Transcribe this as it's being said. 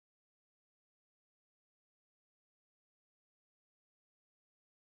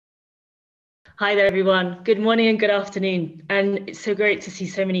Hi there, everyone. Good morning and good afternoon. And it's so great to see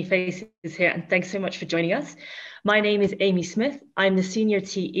so many faces here. And thanks so much for joining us. My name is Amy Smith. I'm the Senior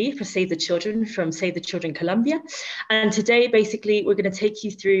TE for Save the Children from Save the Children Colombia. And today, basically, we're going to take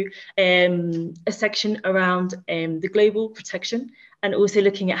you through a section around the global protection and also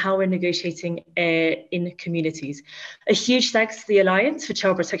looking at how we're negotiating in communities. A huge thanks to the Alliance for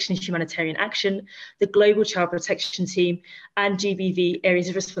Child Protection and Humanitarian Action, the Global Child Protection Team, and GBV Areas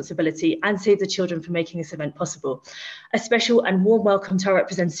of Responsibility, and Save the Children for making this event possible. A special and warm welcome to our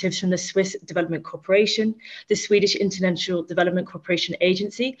representatives from the Swiss Development Corporation, the Swedish International Development Cooperation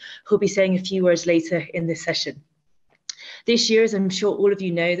Agency, who'll be saying a few words later in this session. This year, as I'm sure all of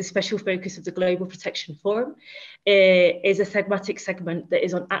you know, the special focus of the Global Protection Forum is a thematic segment that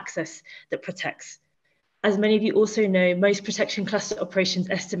is on access that protects. As many of you also know, most protection cluster operations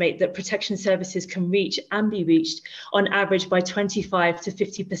estimate that protection services can reach and be reached on average by 25 to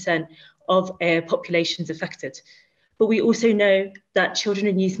 50% of populations affected. But we also know that children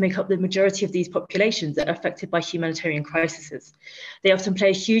and youth make up the majority of these populations that are affected by humanitarian crises. They often play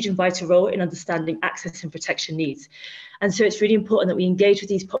a huge and vital role in understanding access and protection needs. And so it's really important that we engage with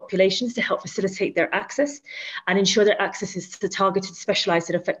these populations to help facilitate their access and ensure their access is to targeted,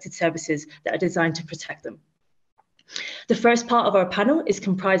 specialised and effective services that are designed to protect them. The first part of our panel is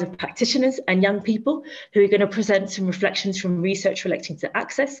comprised of practitioners and young people who are going to present some reflections from research relating to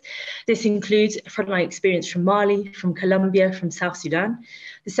access. This includes frontline experience from Mali, from Colombia, from South Sudan.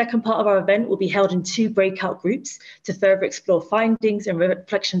 The second part of our event will be held in 2 breakout groups to further explore findings and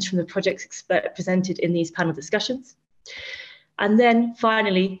reflections from the projects presented in these panel discussions. And then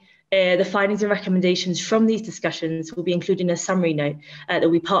finally, the findings and recommendations from these discussions will be included in a summary note that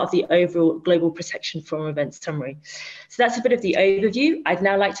will be part of the overall Global Protection Forum event summary. So that's a bit of the overview. I'd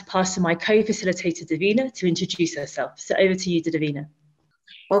now like to pass to my co-facilitator, Davina, to introduce herself. So over to you, Davina.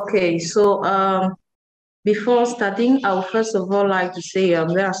 Okay, so before starting, I would first of all like to say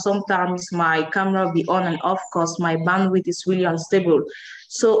there are sometimes my camera will be on and off because my bandwidth is really unstable.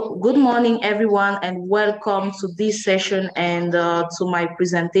 So good morning, everyone, and welcome to this session and to my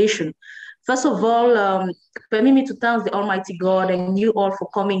presentation. First of all, permit me to thank the Almighty God and you all for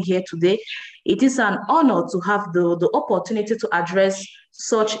coming here today. It is an honor to have the opportunity to address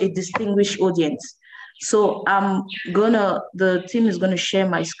such a distinguished audience. So the team is gonna share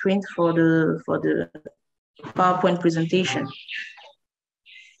my screen for the PowerPoint presentation.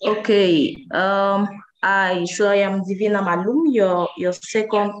 Okay, I am Divina Malum, your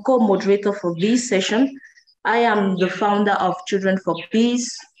second co-moderator for this session. I am the founder of Children for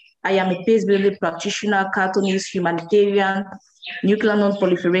Peace. I am a peace-building practitioner, cartoonist, humanitarian, nuclear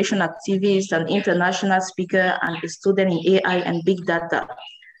non-proliferation activist, an international speaker, and a student in AI and big data.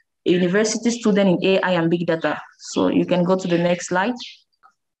 A university student in AI and big data. So you can go to the next slide.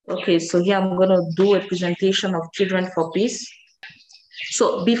 Okay, so here I'm gonna do a presentation of Children for Peace.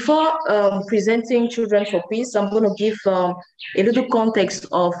 So before presenting Children for Peace, I'm gonna give a little context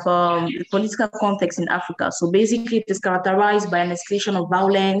of the political context in Africa. So basically it is characterized by an escalation of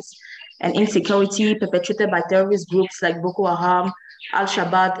violence and insecurity perpetrated by terrorist groups like Boko Haram,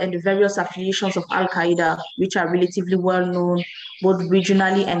 Al-Shabaab, and the various affiliations of Al-Qaeda, which are relatively well known both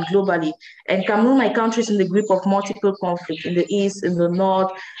regionally and globally. And Cameroon, my country, is in the grip of multiple conflicts in the east, in the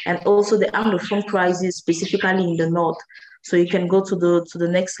north, and also the Anglophone crisis, specifically in the north. So you can go to the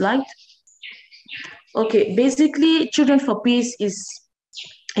next slide. Okay, basically, Children for Peace is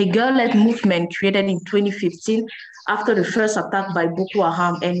a girl-led movement created in 2015 after the first attack by Boko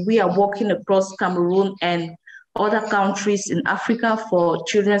Haram, and we are working across Cameroon and other countries in Africa for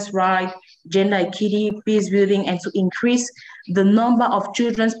children's rights, gender equity, peace building, and to increase the number of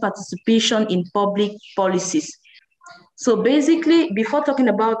children's participation in public policies. So basically, before talking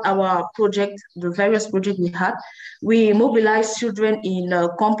about our project, the various projects we had, we mobilized children in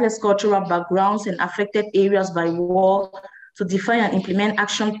complex cultural backgrounds and affected areas by war to define and implement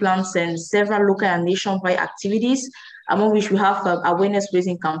action plans and several local and nationwide activities, among which we have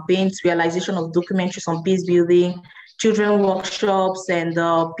awareness-raising campaigns, realization of documentaries on peace building, children workshops, and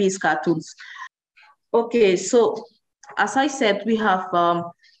peace cartoons. Okay, so as I said, we have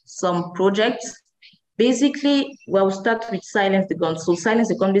some projects. Basically, we'll start with Silence the Gun. So Silence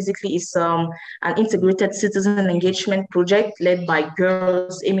the Gun basically is an integrated citizen engagement project led by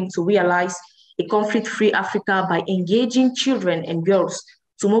girls aiming to realize a conflict-free Africa by engaging children and girls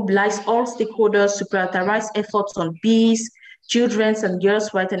to mobilize all stakeholders to prioritize efforts on peace, children's and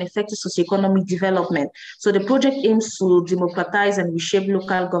girls' rights, and effective socioeconomic development. So the project aims to democratize and reshape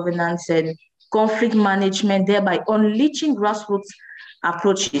local governance and conflict management, thereby unleashing grassroots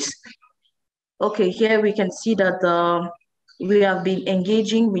approaches. Okay, here we can see that we have been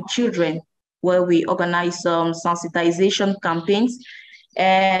engaging with children where we organize some sensitization campaigns,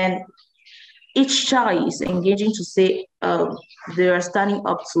 and each child is engaging to say they are standing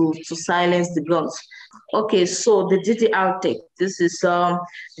up to silence the guns. Okay, so the DDR tech, this is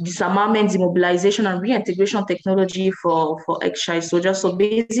disarmament, demobilization, and reintegration technology for ex-child soldiers. So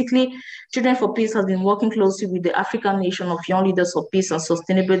basically, Children for Peace has been working closely with the African Nation of Young Leaders for Peace and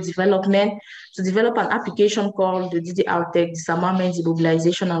Sustainable Development to develop an application called the DDR tech, disarmament,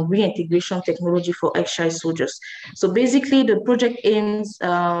 demobilization, and reintegration technology for ex-child soldiers. So basically, the project aims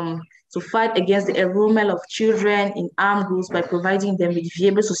to fight against the enrollment of children in armed groups by providing them with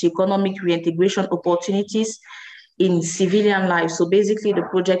viable socioeconomic reintegration opportunities in civilian life. So basically, the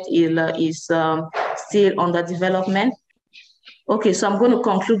project is still under development. Okay, so I'm going to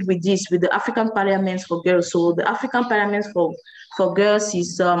conclude with this, with the African Parliament for Girls. So the African Parliament for Girls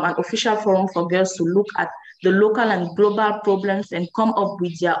is an official forum for girls to look at the local and global problems and come up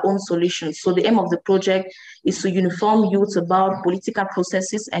with their own solutions. So the aim of the project is to uniform youth about political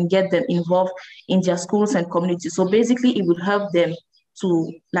processes and get them involved in their schools and communities. So basically, it would help them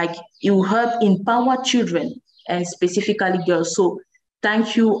to, it will help empower children and specifically girls. So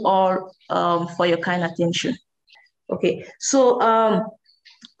thank you all for your kind attention. Okay, so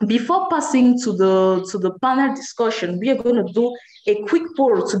before passing to the panel discussion, we are going to do a quick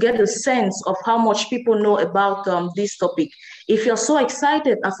poll to get a sense of how much people know about this topic. If you're so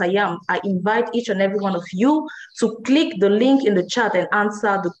excited as I am, I invite each and every one of you to click the link in the chat and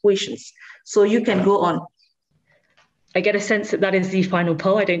answer the questions. So you can go on. I get a sense that is the final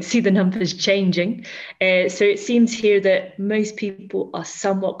poll. I don't see the numbers changing. So it seems here that most people are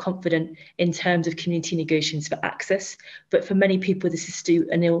somewhat confident in terms of community negotiations for access, but for many people, this is still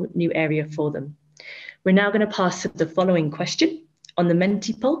a new area for them. We're now going to pass to the following question on the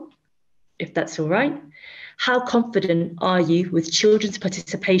Menti poll, if that's all right. How confident are you with children's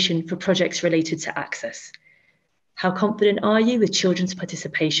participation for projects related to access? How confident are you with children's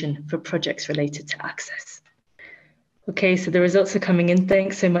participation for projects related to access? Okay, so the results are coming in.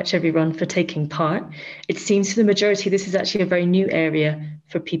 Thanks so much, everyone, for taking part. It seems for the majority, this is actually a very new area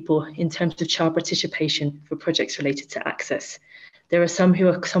for people in terms of child participation for projects related to access. There are some who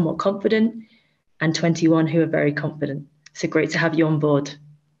are somewhat confident and 21 who are very confident. So great to have you on board.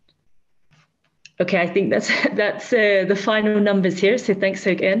 Okay, I think that's the final numbers here. So thanks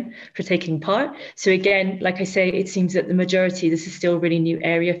again for taking part. So again, like I say, it seems that the majority, this is still a really new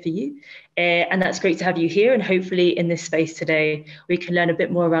area for you. And that's great to have you here. And hopefully in this space today, we can learn a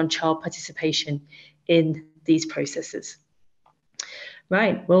bit more around child participation in these processes.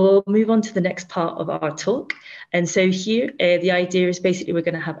 Right, well, we'll move on to the next part of our talk. And so here, the idea is basically we're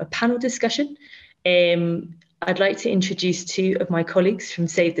going to have a panel discussion. I'd like to introduce two of my colleagues from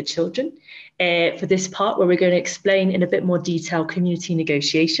Save the Children for this part, where we're going to explain in a bit more detail community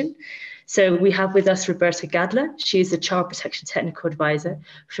negotiation. So we have with us Roberta Gadler. She is the Child Protection Technical Advisor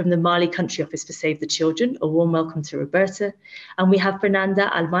from the Mali Country Office for Save the Children. A warm welcome to Roberta. And we have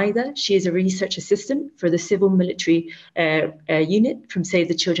Fernanda Almeida. She is a Research Assistant for the Civil Military Unit from Save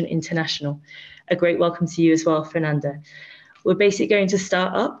the Children International. A great welcome to you as well, Fernanda. We're basically going to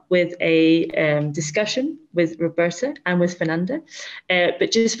start up with a discussion with Roberta and with Fernanda.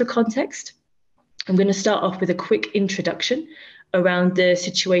 But just for context, I'm going to start off with a quick introduction around the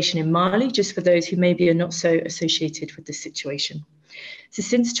situation in Mali, just for those who maybe are not so associated with this situation. So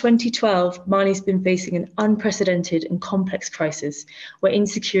since 2012, Mali's been facing an unprecedented and complex crisis where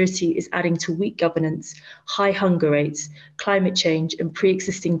insecurity is adding to weak governance, high hunger rates, climate change, and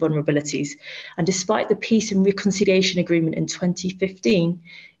pre-existing vulnerabilities. And despite the Peace and Reconciliation Agreement in 2015,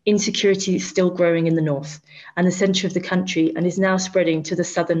 insecurity is still growing in the north and the centre of the country and is now spreading to the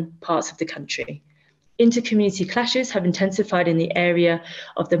southern parts of the country. Inter-community clashes have intensified in the area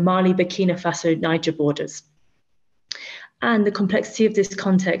of the Mali-Burkina Faso-Niger borders. And the complexity of this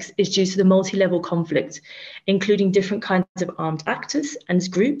context is due to the multi-level conflict, including different kinds of armed actors and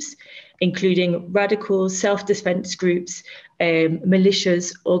groups, including radical self-defense groups,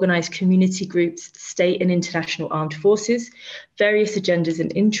 militias, organized community groups, state and international armed forces, various agendas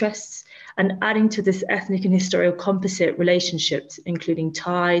and interests, and adding to this ethnic and historical composite relationships, including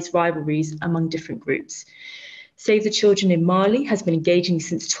ties, rivalries among different groups. Save the Children in Mali has been engaging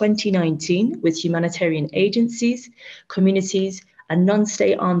since 2019 with humanitarian agencies, communities, and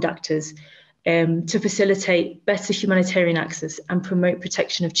non-state armed actors to facilitate better humanitarian access and promote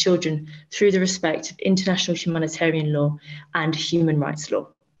protection of children through the respect of international humanitarian law and human rights law.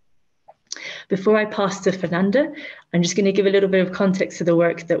 Before I pass to Fernanda, I'm just going to give a little bit of context to the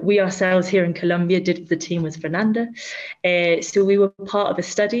work that we ourselves here in Colombia did with the team with Fernanda. So we were part of a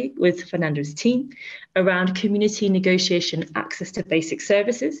study with Fernanda's team around community negotiation access to basic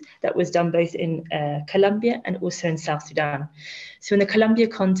services that was done both in Colombia and also in South Sudan. So in the Colombia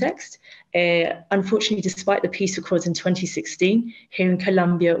context, unfortunately, despite the peace accords in 2016, here in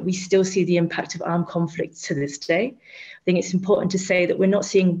Colombia, we still see the impact of armed conflict to this day. I think it's important to say that we're not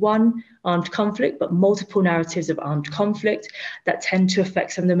seeing one armed conflict, but multiple narratives of armed conflict that tend to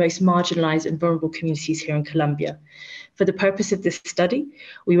affect some of the most marginalized and vulnerable communities here in Colombia. For the purpose of this study,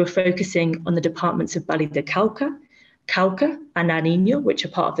 we were focusing on the departments of Valle del Cauca, and Nariño, which are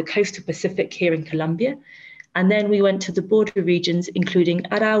part of the coastal Pacific here in Colombia. And then we went to the border regions, including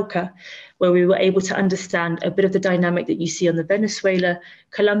Arauca, where we were able to understand a bit of the dynamic that you see on the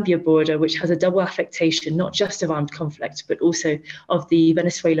Venezuela-Colombia border, which has a double affectation, not just of armed conflict, but also of the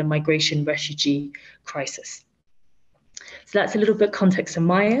Venezuelan migration refugee crisis. So that's a little bit of context on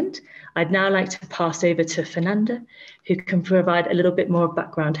my end. I'd now like to pass over to Fernanda, who can provide a little bit more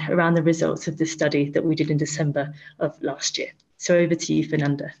background around the results of this study that we did in December of last year. So over to you,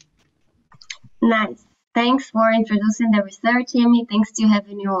 Fernanda. Nice. Thanks for introducing the research, Amy. Thanks to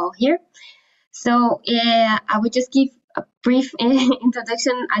having you all here. So I will just give a brief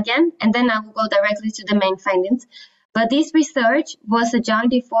introduction again, and then I will go directly to the main findings. But this research was a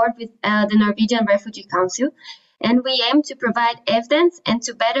joint effort with the Norwegian Refugee Council, and we aim to provide evidence and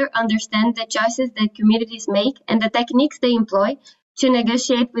to better understand the choices that communities make and the techniques they employ to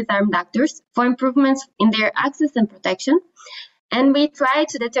negotiate with armed actors for improvements in their access and protection. And we try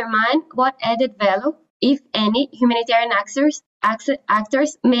to determine what added value, if any, humanitarian actors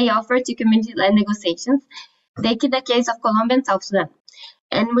may offer to community-led negotiations, taking the case of Colombia and South Sudan.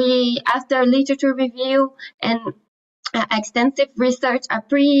 And we, after literature review and extensive research, a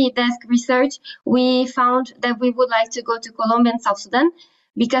pre-desk research, we found that we would like to go to Colombia and South Sudan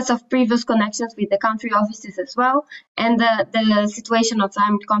because of previous connections with the country offices as well, and the situation of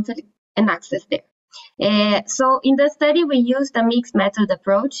armed conflict and access there. So in the study, we used a mixed method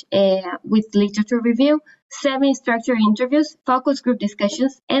approach with literature review, semi-structured interviews, focus group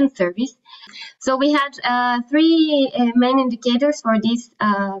discussions, and surveys. So we had three main indicators for this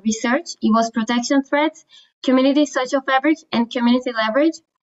research. It was protection threats, community social fabric, and community leverage.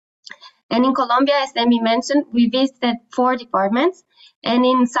 And in Colombia, as Amy mentioned, we visited 4 departments. And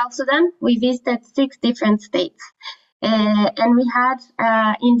in South Sudan, we visited 6 different states. And we had,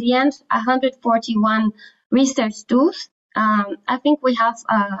 in the end, 141 research tools. I think we have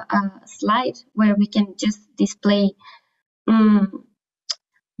a slide where we can just display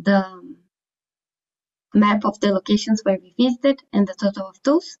the map of the locations where we visited and the total of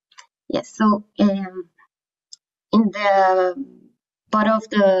tools. Yes, so in the bottom of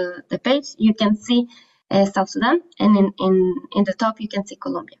the page, you can see South Sudan, and in the top, you can see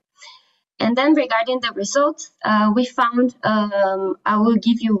Colombia. And then regarding the results, we found, I will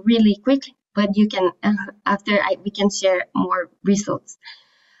give you really quick, but you can, we can share more results.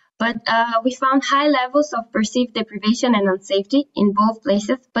 But we found high levels of perceived deprivation and unsafety in both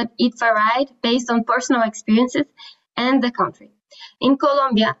places, but it varied based on personal experiences and the country. In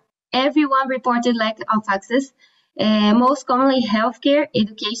Colombia, everyone reported lack of access, most commonly healthcare,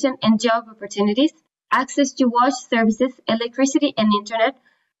 education, and job opportunities, access to wash services, electricity and internet,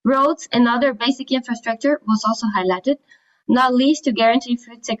 roads and other basic infrastructure was also highlighted, not least to guarantee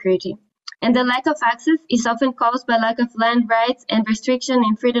food security. And the lack of access is often caused by lack of land rights and restriction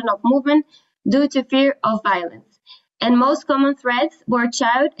in freedom of movement due to fear of violence. And most common threats were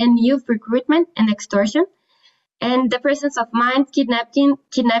child and youth recruitment and extortion, and the presence of mines,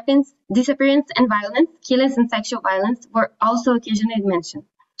 kidnappings, disappearance and violence, killings and sexual violence were also occasionally mentioned.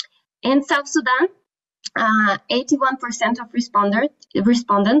 In South Sudan, 81% of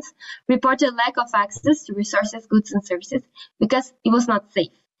respondents reported lack of access to resources, goods, and services because it was not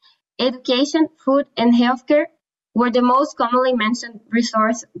safe. Education, food, and healthcare were the most commonly mentioned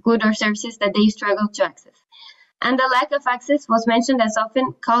resource, good, or services that they struggled to access. And the lack of access was mentioned as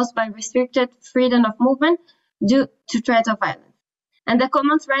often caused by restricted freedom of movement due to threat of violence. And the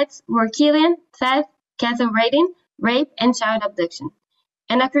common threats were killing, theft, cattle raiding, rape, and child abduction.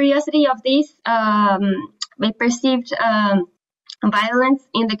 And a curiosity of this perceived violence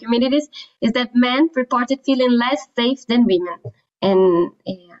in the communities is that men reported feeling less safe than women. And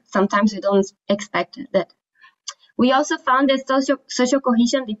sometimes we don't expect that. We also found that social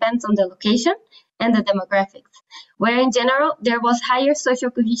cohesion depends on the location and the demographics, where in general there was higher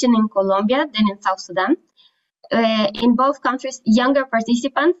social cohesion in Colombia than in South Sudan. In both countries, younger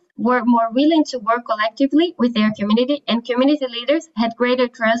participants were more willing to work collectively with their community, and community leaders had greater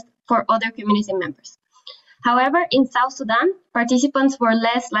trust for other community members. However, in South Sudan, participants were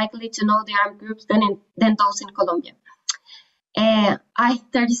less likely to know the armed groups than those in Colombia.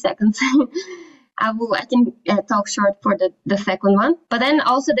 30 seconds. I can talk short for the second one. But then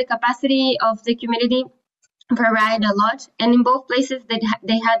also the capacity of the community varied a lot. And in both places,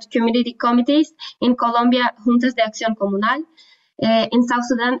 they had community committees. In Colombia, Juntas de Acción Comunal. In South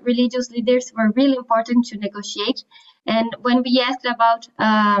Sudan, religious leaders were really important to negotiate. And when we asked about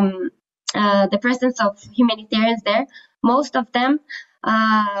the presence of humanitarians there, most of them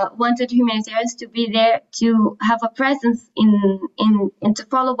wanted humanitarians to be there to have a presence and to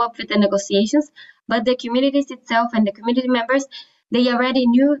follow up with the negotiations. But the communities itself and the community members, they already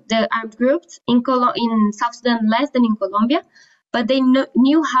knew the armed groups in South Sudan less than in Colombia, but they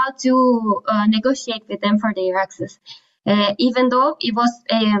knew how to negotiate with them for their access. Even though it was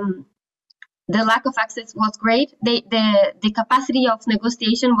the lack of access was great, the capacity of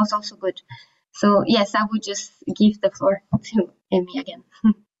negotiation was also good. So yes, I would just give the floor to Amy again.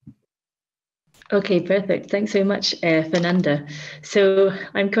 Okay, perfect. Thanks so much, Fernanda. So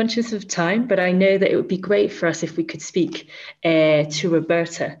I'm conscious of time, but I know that it would be great for us if we could speak to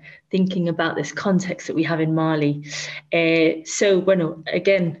Roberta, thinking about this context that we have in Mali.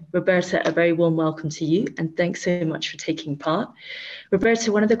 Again, Roberta, a very warm welcome to you, and thanks so much for taking part.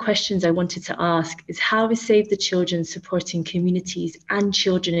 Roberta, one of the questions I wanted to ask is, how is Save the Children supporting communities and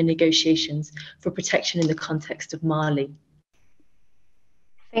children in negotiations for protection in the context of Mali?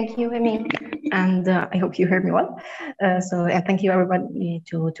 Thank you, Amy, and I hope you heard me well. Thank you everybody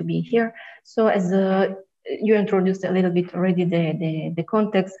to be here. So as you introduced a little bit already the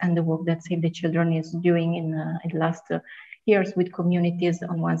context and the work that Save the Children is doing in the last years with communities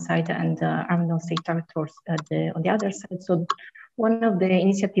on one side and armed non-state actors on the other side. So one of the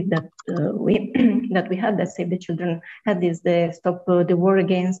initiatives that we had that Save the Children had is the Stop the War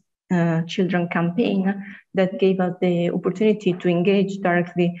Against Children campaign that gave us the opportunity to engage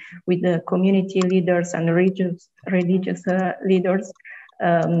directly with the community leaders and religious leaders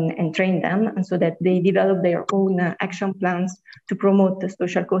and train them, and so that they develop their own action plans to promote the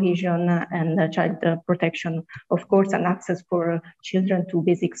social cohesion and child protection, of course, and access for children to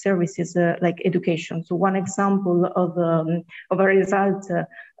basic services like education. So one example of a result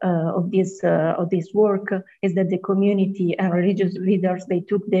of this work is that the community and religious leaders, they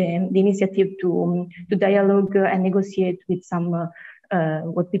took the initiative to dialogue and negotiate with some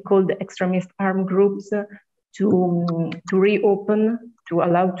what we call the extremist armed groups to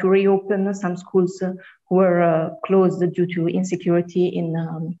allow to reopen some schools who were closed due to insecurity in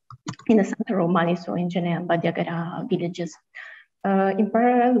the center of Mali, so in Jene and Badiagara villages. In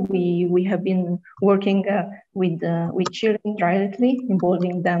parallel, we have been working with children directly,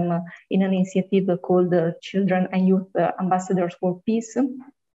 involving them in an initiative called Children and Youth Ambassadors for Peace.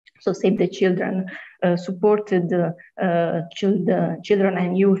 So Save the Children supported children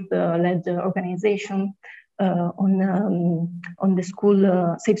and youth-led organization on the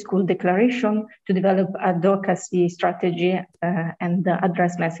Safe School Declaration to develop advocacy strategy and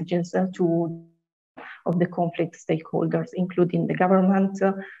address messages to of the conflict stakeholders, including the government,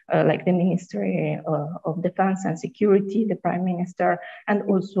 like the Ministry of Defense and Security, the Prime Minister, and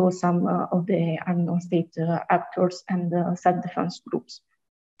also some of the armed non-state actors and self-defense groups.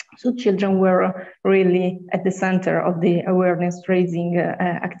 So children were really at the center of the awareness-raising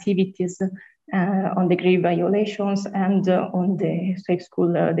activities on the grave violations and on the Safe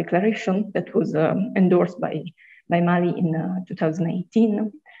School Declaration that was endorsed by Mali in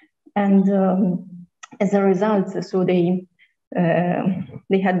 2018. And as a result, so they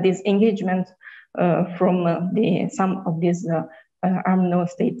had this engagement from some of these armed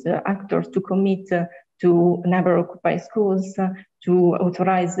non-state actors to commit to never occupy schools, to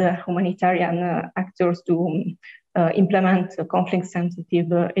authorize humanitarian actors to implement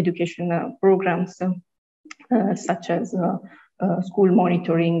conflict-sensitive education programs, such as school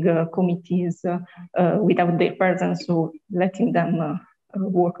monitoring committees without their presence, so letting them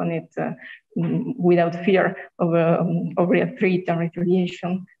work on it without fear of a threat and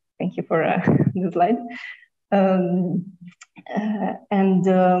retaliation. Thank you for the slide. The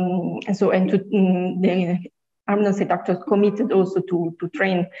armed non-state actors committed also to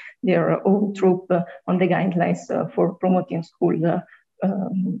train their own troop on the guidelines for promoting school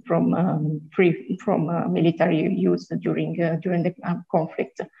free from military use during the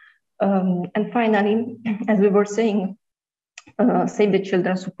conflict. And finally, as we were saying, Save the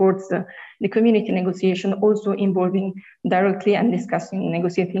Children supports the community negotiation, also involving directly and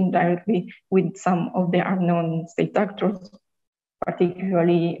negotiating directly with some of the armed non-state actors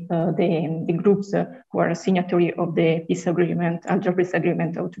particularly the groups who are signatory of the peace agreement, Alger Peace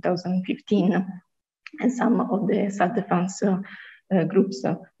Agreement of 2015, and some of the self-defense groups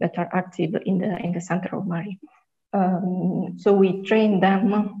that are active in the center of Mali. So we train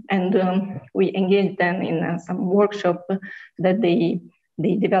them and we engage them in some workshop that they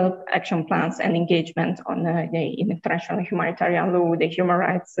develop action plans and engagement on the international humanitarian law, the human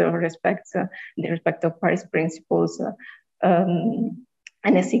rights, the respect of Paris principles, and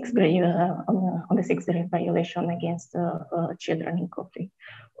the sixth grade on the sixth grade violation against children in conflict,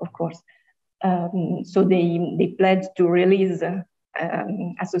 of course. So they pledge to release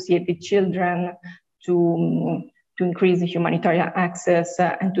associated children, to increase the humanitarian access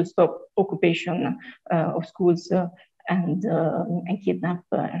and to stop occupation of schools and kidnap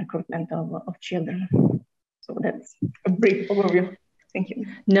recruitment of children. So that's a brief overview. Thank you.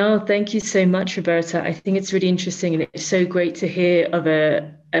 No, thank you so much, Roberta. I think it's really interesting, and it's so great to hear of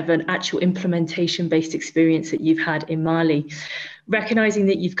an actual implementation-based experience that you've had in Mali. Recognizing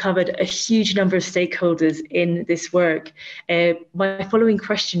that you've covered a huge number of stakeholders in this work, my following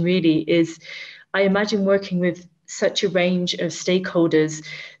question really is, I imagine working with such a range of stakeholders,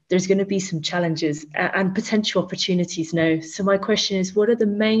 there's going to be some challenges and potential opportunities now. So my question is, what are the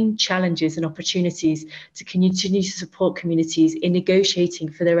main challenges and opportunities to continue to support communities in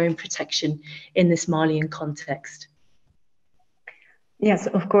negotiating for their own protection in this Malian context? Yes,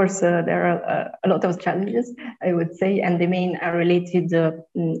 of course, there are a lot of challenges, I would say, and the main are related to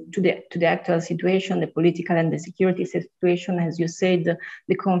the actual situation, the political and the security situation. As you said,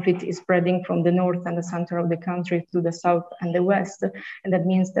 the conflict is spreading from the north and the center of the country to the south and the west, and that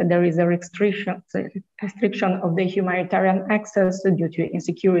means that there is a restriction of the humanitarian access due to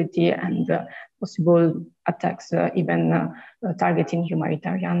insecurity and possible attacks, even targeting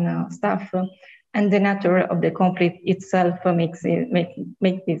humanitarian staff. And the nature of the conflict itself makes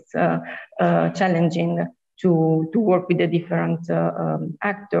this challenging to work with the different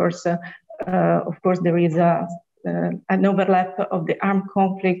actors. Of course, there is an overlap of the armed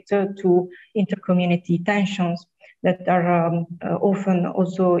conflict to intercommunity tensions that are often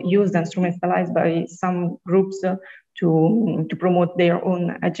also used and instrumentalized by some groups to promote their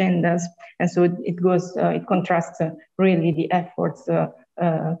own agendas. And so it contrasts really the efforts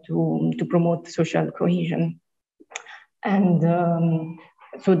to promote social cohesion. And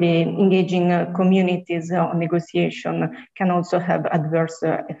so the engaging communities on negotiation can also have adverse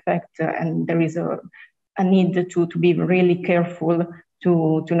effect, and there is a need to be really careful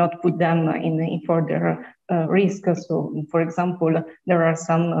to not put them in further risk. So, for example, there are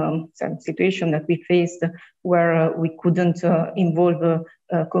some situations that we faced where we couldn't involve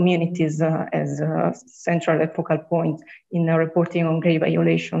communities as a central focal point in reporting on grave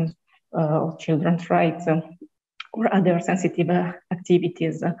violations of children's rights or other sensitive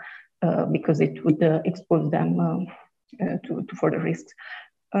activities because it would expose them to further risks.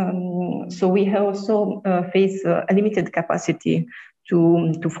 So we have also faced a limited capacity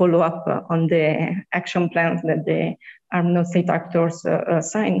to follow up on the action plans that the armed non-state actors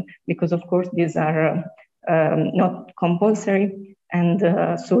sign, because of course these are not compulsory, and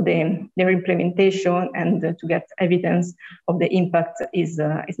so their implementation and to get evidence of the impact is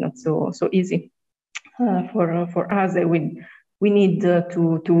not so easy. For us, we need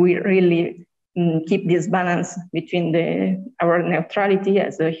to really keep this balance between our neutrality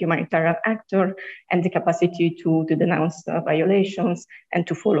as a humanitarian actor and the capacity to denounce violations and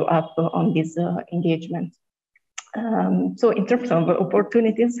to follow up on this engagement. So in terms of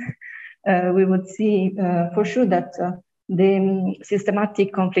opportunities, we would see for sure that the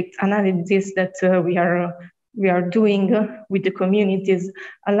systematic conflict analysis that we are doing with the communities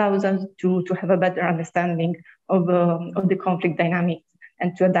allows us to have a better understanding of the conflict dynamics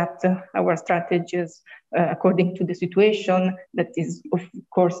and to adapt our strategies according to the situation that is, of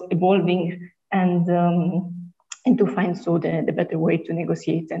course, evolving, and to find so the better way to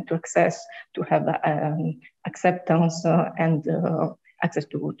negotiate and to have acceptance and access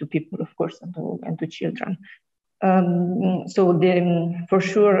to people, of course, and to children. So for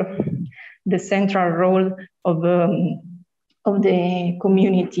sure, the central role of the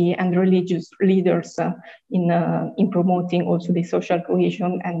community and religious leaders in promoting also the social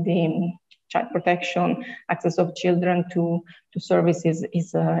cohesion and the child protection, access of children to services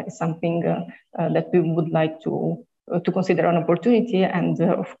is something that we would like to consider an opportunity and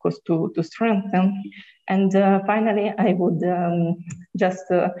of course to strengthen. And finally, I would just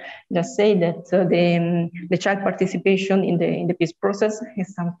say that the child participation in the peace process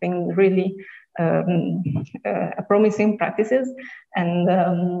is something really promising practices,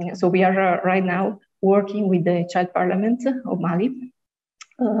 and so we are right now working with the child parliament of Mali,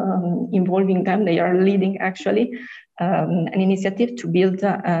 involving them. They are leading actually an initiative to build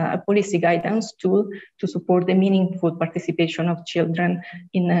a policy guidance tool to support the meaningful participation of children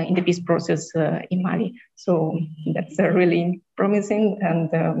in the peace process in Mali. So that's really promising, and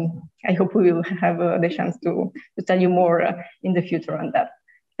I hope we will have the chance to tell you more in the future on that.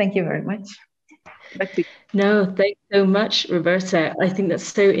 Thank you very much. Back to you. No, thanks so much, Roberta. I think that's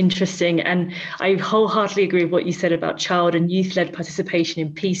so interesting. And I wholeheartedly agree with what you said about child and youth-led participation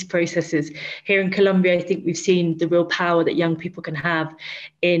in peace processes. Here in Colombia, I think we've seen the real power that young people can have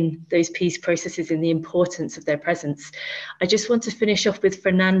in those peace processes and the importance of their presence. I just want to finish off with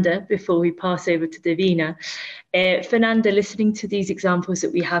Fernanda before we pass over to Davina. Fernanda, listening to these examples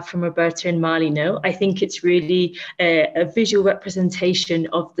that we have from Roberta and Mali, I think it's really a visual representation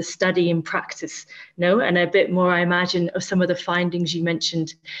of the study in practice, and a bit more, I imagine, of some of the findings you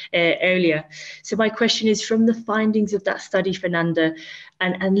mentioned earlier. So my question is, from the findings of that study, Fernanda,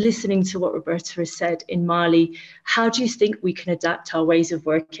 and listening to what Roberta has said in Mali, how do you think we can adapt our ways of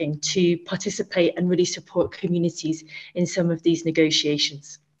working to participate and really support communities in some of these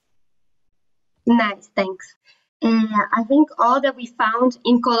negotiations? Nice, thanks. I think all that we found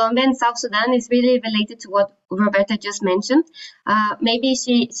in Colombia and South Sudan is really related to what Roberta just mentioned. Maybe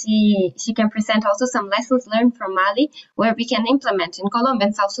she can present also some lessons learned from Mali, where we can implement in Colombia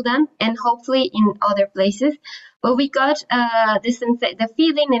and South Sudan, and hopefully in other places. But we got the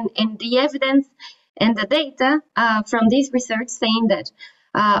feeling and the evidence and the data from this research saying that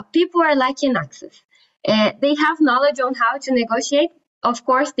people are lacking access. They have knowledge on how to negotiate. Of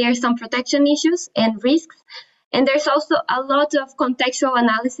course, there are some protection issues and risks. And there's also a lot of contextual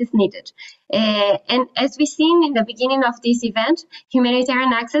analysis needed. And as we've seen in the beginning of this event,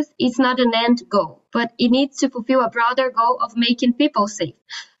 humanitarian access is not an end goal, but it needs to fulfill a broader goal of making people safe.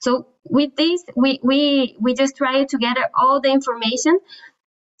 So with this, we just try to gather all the information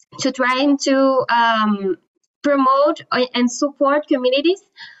to try to promote and support communities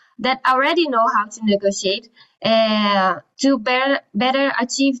that already know how to negotiate to better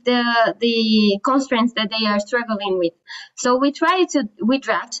achieve the constraints that they are struggling with. So we draft.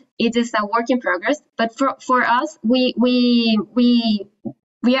 It is a work in progress, but for us, we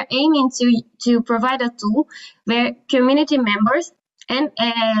are aiming to provide a tool where community members and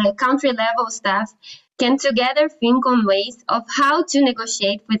country level staff can together think on ways of how to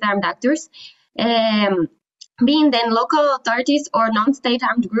negotiate with armed actors, being then local authorities or non-state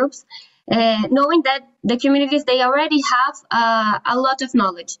armed groups, knowing that the communities, they already have a lot of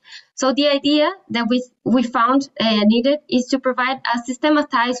knowledge. So the idea that we found needed is to provide a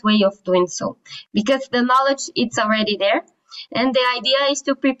systematized way of doing so, because the knowledge, it's already there. And the idea is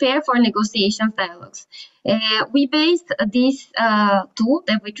to prepare for negotiations dialogues. We based this tool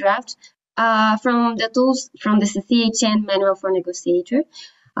that we draft from the tools from the CCHN Manual for Negotiator.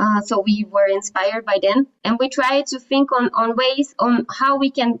 So we were inspired by them, and we try to think on ways on how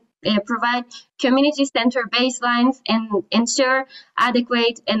we can provide community-centered baselines and ensure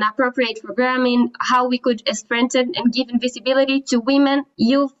adequate and appropriate programming, how we could strengthen and give visibility to women,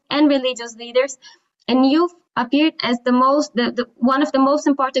 youth, and religious leaders. And youth appeared as one of the most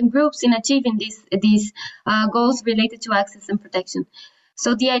important groups in achieving these goals related to access and protection.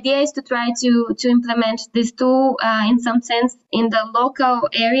 So the idea is to try to implement this tool in some sense in the local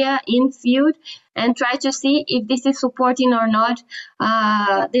area, in field, and try to see if this is supporting or not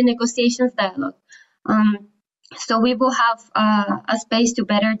the negotiations dialogue. So we will have a space to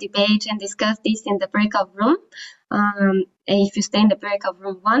better debate and discuss this in the breakout room. If you stay in the breakout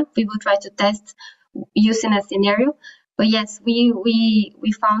room 1, we will try to test using a scenario. But yes, we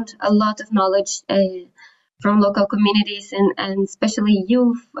found a lot of knowledge from local communities and especially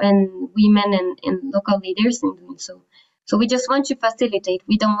youth and women and local leaders in doing so. So we just want to facilitate.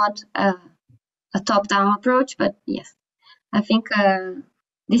 We don't want a top-down approach, but yes, I think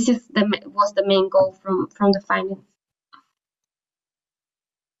this was the main goal from the findings.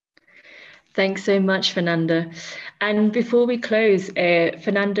 Thanks so much, Fernanda. And before we close,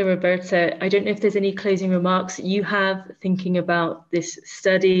 Fernanda, Roberta, I don't know if there's any closing remarks you have thinking about this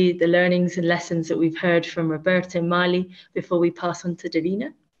study, the learnings and lessons that we've heard from Roberta and Mali before we pass on to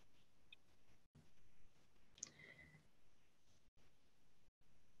Davina.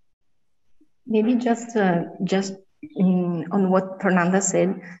 Maybe just on what Fernanda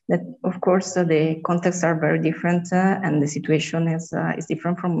said, that of course the contexts are very different and the situation is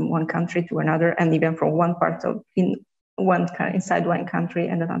different from one country to another, and even from one part of inside one country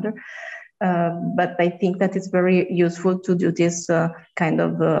and another. But I think that it's very useful to do this kind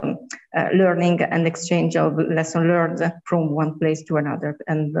of learning and exchange of lesson learned from one place to another.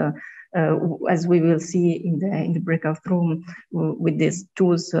 And as we will see in the breakout room, with these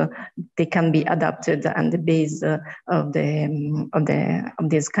tools, they can be adapted, and the base of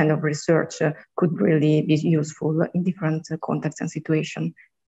this kind of research could really be useful in different contexts and situations.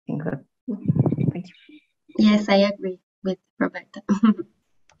 Thank you. Yes, I agree with Roberta.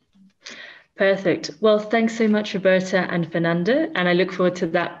 Perfect. Well, thanks so much, Roberta and Fernanda. And I look forward to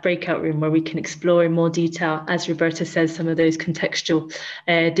that breakout room where we can explore in more detail, as Roberta says, some of those contextual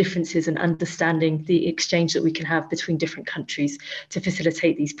differences and understanding the exchange that we can have between different countries to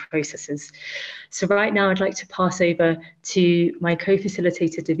facilitate these processes. So right now, I'd like to pass over to my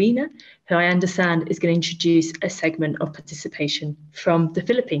co-facilitator, Davina, who I understand is going to introduce a segment of participation from the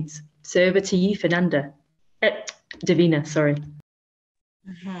Philippines. So over to you, Fernanda. Davina, sorry.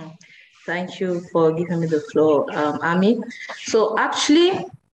 Thank you for giving me the floor, Ami. So actually,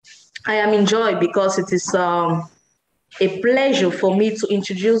 I am enjoyed because it is a pleasure for me to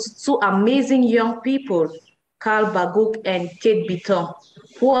introduce two amazing young people, Carl Baguk and Kate Bitton,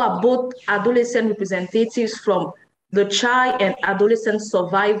 who are both adolescent representatives from the Child and Adolescent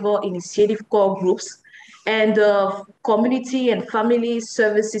Survivor Initiative core groups and the Community and Family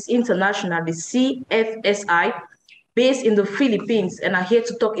Services International, the CFSI, based in the Philippines, and are here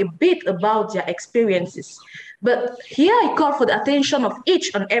to talk a bit about their experiences. But here I call for the attention of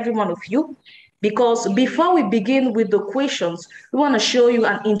each and every one of you, because before we begin with the questions, we want to show you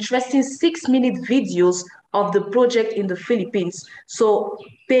an interesting 6-minute videos of the project in the Philippines. So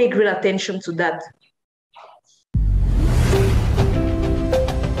pay great attention to that.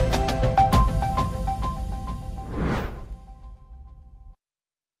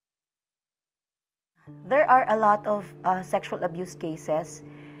 There are a lot of sexual abuse cases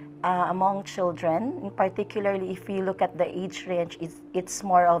among children, particularly if you look at the age range, it's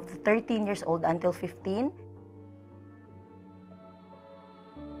more of 13 years old until 15.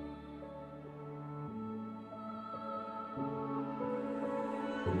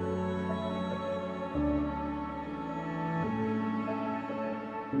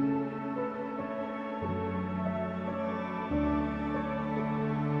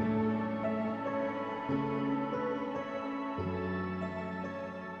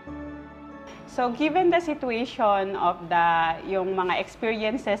 So given the situation of yung mga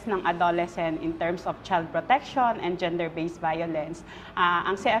experiences ng adolescent in terms of child protection and gender-based violence,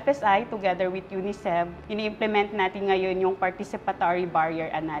 ang CFSI together with UNICEF, ini-implement natin ngayon yung participatory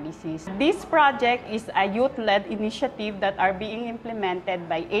barrier analysis. This project is a youth-led initiative that are being implemented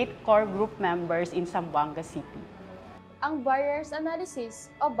by 8 core group members in Zamboanga City. Ang Barriers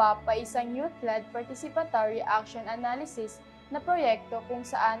Analysis o BAP ay isang youth-led participatory action analysis na proyekto kung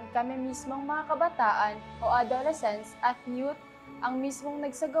saan kami mismong mga kabataan o adolescents at youth ang mismong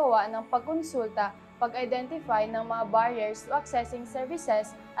nagsagawa ng pagkonsulta, pag-identify ng mga barriers to accessing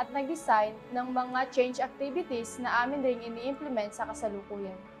services at nag-design ng mga change activities na amin ring ini-implement sa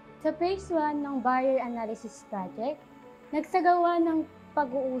kasalukuyan. Sa phase 1 ng Barrier Analysis Project, nagsagawa ng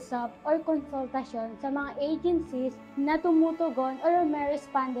pag-uusap or konsultasyon sa mga agencies na tumutugon or may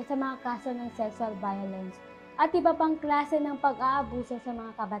responde sa mga kaso ng sexual violence at iba pang klase ng pag-aabuso sa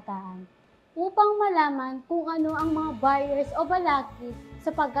mga kabataan upang malaman kung ano ang mga barriers o balakid sa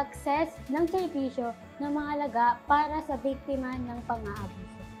pag-access ng serbisyo ng mga alaga para sa biktima ng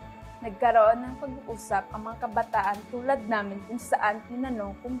pang-aabuso. Nagkaroon ng pag-uusap ang mga kabataan tulad namin kung saan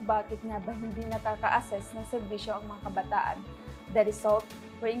tinanong kung bakit nga ba hindi nakaka-access ng serbisyo ang mga kabataan. The result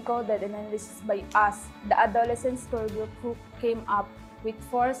were encoded and analysis by us, the adolescent core group, who came up with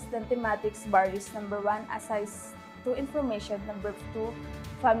 4 thematics barriers. Number 1, access to information. Number 2,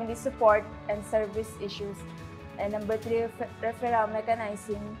 family support and service issues. And number 3, referral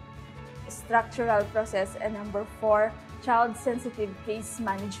mechanism, structural process. And number 4, child-sensitive case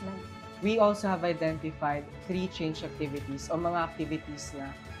management. We also have identified 3 change activities o mga activities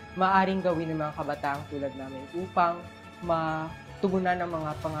na maaaring gawin ng mga kabataang tulad namin upang matugunan ng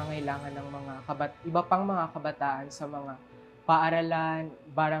mga pangangailangan ng mga iba pang mga kabataan sa mga paaralan,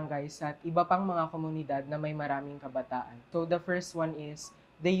 barangays at iba pang mga komunidad na may maraming kabataan. So the first one is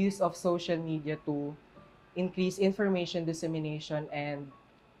the use of social media to increase information dissemination and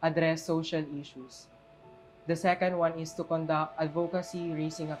address social issues. The second one is to conduct advocacy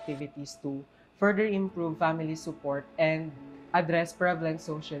raising activities to further improve family support and address prevalent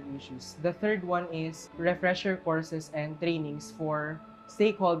social issues. The third one is refresher courses and trainings for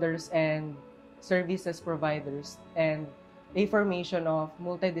stakeholders and services providers and a formation of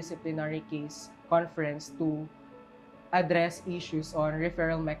multidisciplinary case conference to address issues on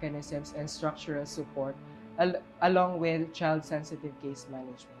referral mechanisms and structural support along with child-sensitive case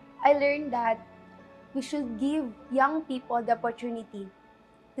management. I learned that we should give young people the opportunity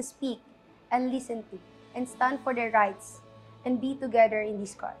to speak and listen to, and stand for their rights, and be together in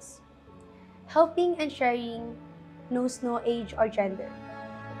this cause. Helping and sharing knows no age or gender.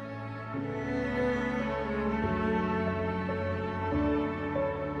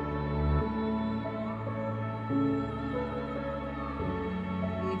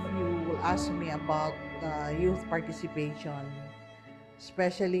 If you will ask me about youth participation,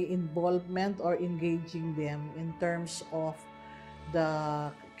 especially involvement or engaging them in terms of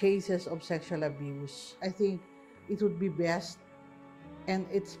the cases of sexual abuse, I think it would be best, and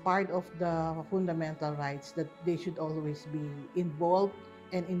it's part of the fundamental rights, that they should always be involved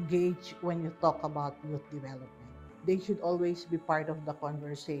and engaged when you talk about youth development. They should always be part of the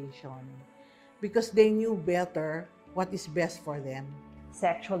conversation because they knew better what is best for them.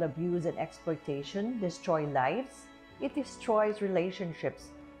 Sexual abuse and exploitation destroy lives, it destroys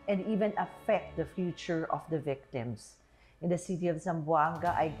relationships, and even affect the future of the victims. In the city of Zamboanga,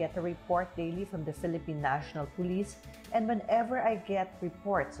 I get a report daily from the Philippine National Police, and whenever I get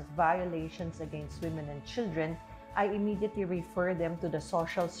reports of violations against women and children, I immediately refer them to the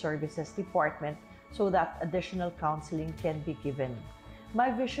Social Services Department so that additional counseling can be given.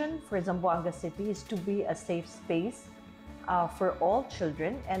 My vision for Zamboanga City is to be a safe space for all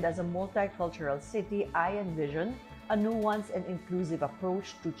children, and as a multicultural city, I envision a nuanced and inclusive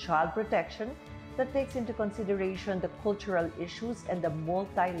approach to child protection that takes into consideration the cultural issues and the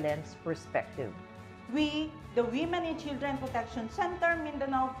multi-lens perspective. We, the Women and Children Protection Center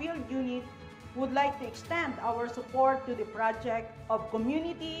Mindanao Field Unit, would like to extend our support to the project of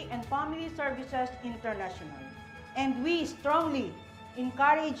Community and Family Services International. And we strongly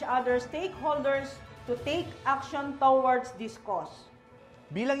encourage other stakeholders to take action towards this cause.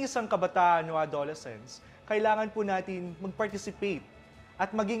 Bilang isang kabataan o adolescents, kailangan po natin mag-participate at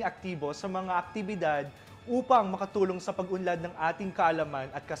maging aktibo sa mga aktibidad upang makatulong sa pag-unlad ng ating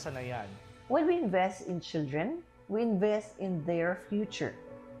kaalaman at kasanayan. When we invest in children, we invest in their future.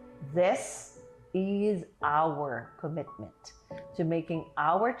 This is our commitment to making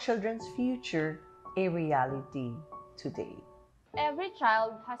our children's future a reality today. Every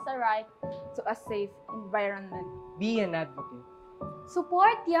child has a right to a safe environment. Be an advocate.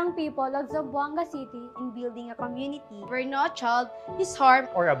 Support young people of Zamboanga City in building a community where no child is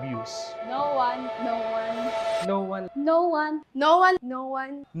harmed or abused. No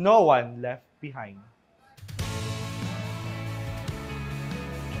one left behind.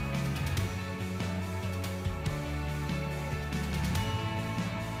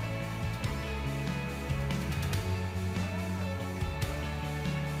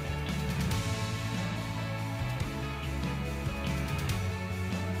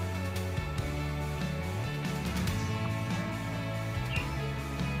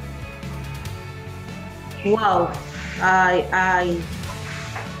 Wow, I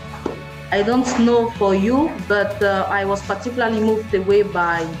don't know for you, but I was particularly moved away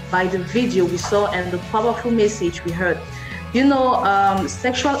by the video we saw and the powerful message we heard. You know,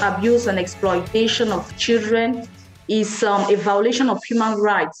 sexual abuse and exploitation of children is a violation of human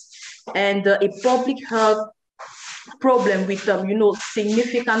rights and a public health problem with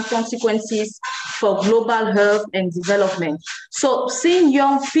significant consequences for global health and development. So seeing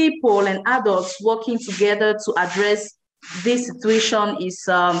young people and adults working together to address this situation is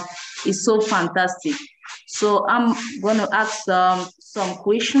so fantastic. So I'm going to ask some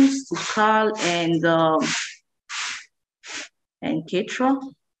questions to Carl and Ketra.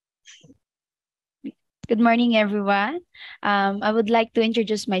 Good morning, everyone. I would like to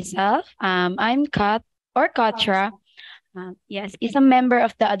introduce myself. I'm Kat or Katra. Yes, is a member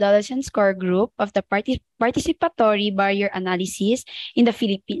of the Adolescents Core Group of the Participatory Barrier Analysis in the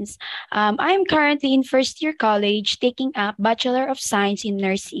Philippines. I am currently in first year college taking up Bachelor of Science in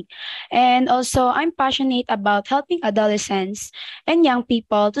Nursing. And also, I'm passionate about helping adolescents and young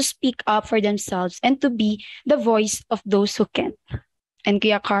people to speak up for themselves and to be the voice of those who can. And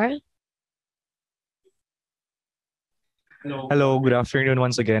Kuya Carl? Hello, good afternoon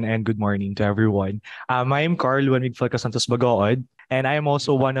once again, and good morning to everyone. I am Carl Luanwig Falcasantos Bagood, and I am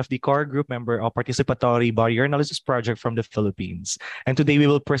also one of the core group member of Participatory Barrier Analysis Project from the Philippines. And today we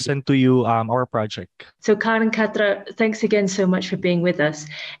will present to you our project. So Carl and Katra, thanks again so much for being with us.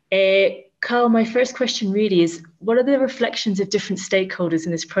 Carl, my first question really is, what are the reflections of different stakeholders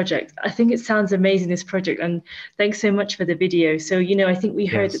in this project? I think it sounds amazing, this project, and thanks so much for the video. So, I think we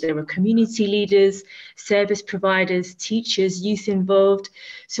heard that there were community leaders, service providers, teachers, youth involved.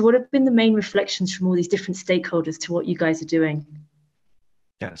 So what have been the main reflections from all these different stakeholders to what you guys are doing?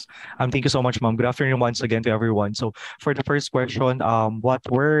 Yes. Thank you so much, ma'am. Good afternoon once again to everyone. So for the first question, what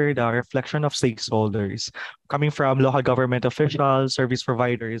were the reflection of stakeholders coming from local government officials, service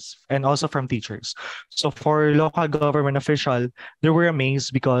providers, and also from teachers? So for local government official, they were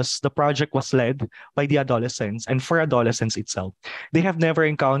amazed because the project was led by the adolescents and for adolescents itself. They have never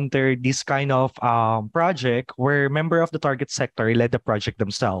encountered this kind of project where member of the target sector led the project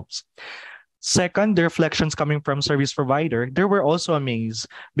themselves. Second, the reflections coming from service provider, they were also amazed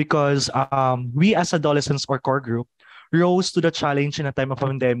because we as adolescents or core group rose to the challenge in a time of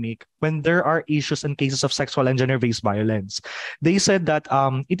pandemic when there are issues and cases of sexual and gender-based violence. They said that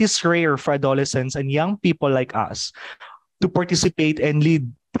it is rare for adolescents and young people like us to participate and lead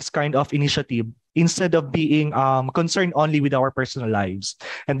this kind of initiative instead of being concerned only with our personal lives.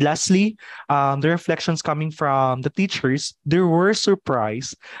 And lastly, the reflections coming from the teachers, they were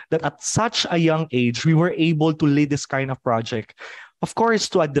surprised that at such a young age, we were able to lead this kind of project. Of course,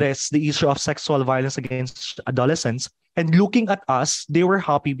 to address the issue of sexual violence against adolescents, and looking at us, they were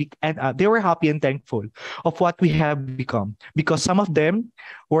happy and thankful of what we have become because some of them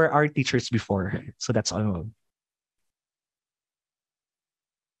were our teachers before. So that's all.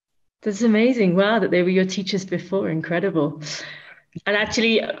 That's amazing. Wow, that they were your teachers before. Incredible. And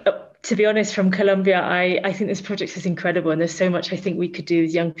actually, to be honest, from Colombia, I think this project is incredible. And there's so much I think we could do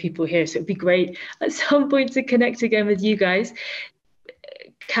as young people here. So it'd be great at some point to connect again with you guys.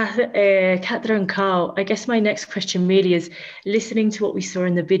 Catherine and Carl, I guess my next question really is listening to what we saw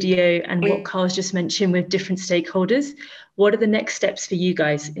in the video and what Carl's just mentioned with different stakeholders. What are the next steps for you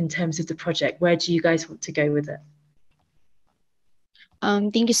guys in terms of the project? Where do you guys want to go with it?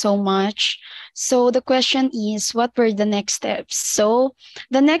 Thank you so much. So the question is, what were the next steps? So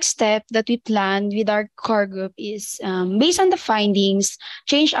the next step that we planned with our core group is based on the findings,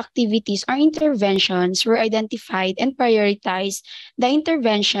 change activities or interventions were identified and prioritized. The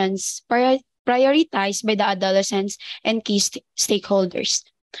interventions prioritized by the adolescents and key stakeholders.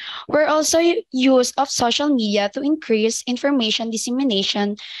 We're also use of social media to increase information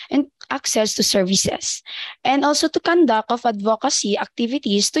dissemination and access to services, and also to conduct of advocacy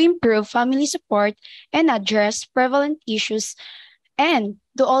activities to improve family support and address prevalent issues, and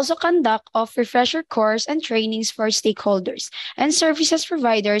to also conduct of refresher course and trainings for stakeholders and services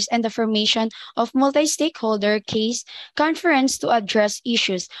providers, and the formation of multi-stakeholder case conference to address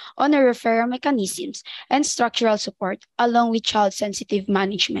issues on the referral mechanisms and structural support along with child-sensitive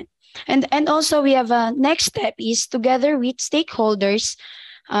management. And also we have a next step is together with stakeholders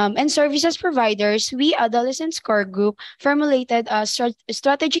and services providers, we Adolescents Core Group formulated a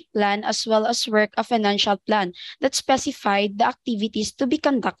strategic plan as well as work a financial plan that specified the activities to be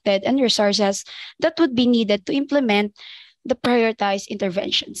conducted and resources that would be needed to implement the prioritized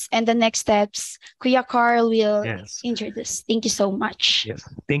interventions. And the next steps, Kuya Carl will introduce. Thank you so much. Yes,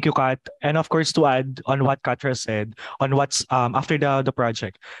 thank you, Kat. And of course, to add on what Katra said, on what's after the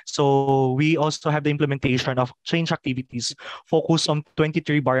project. So we also have the implementation of change activities focused on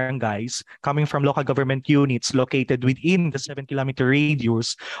 23 barangays coming from local government units located within the 7-kilometer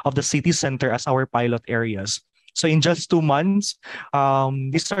radius of the city center as our pilot areas. So in just 2 months,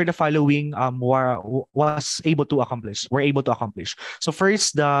 these are the following was able to accomplish. We're able to accomplish. So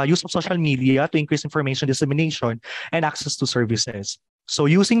first, the use of social media to increase information dissemination and access to services. So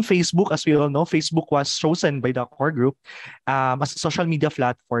using Facebook, as we all know, Facebook was chosen by the core group as a social media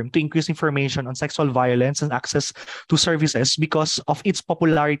platform to increase information on sexual violence and access to services because of its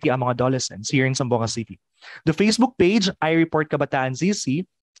popularity among adolescents here in Zamboanga City. The Facebook page, I Report Kabataan ZC,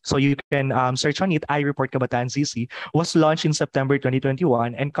 so you can search on it, I Report Kabataan ZC, was launched in September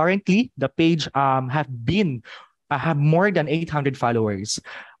 2021. And currently, the page have more than 800 followers.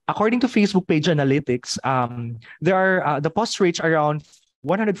 According to Facebook page analytics, there are the posts reach around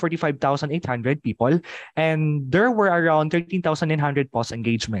 145,800 people, and there were around 13,900 post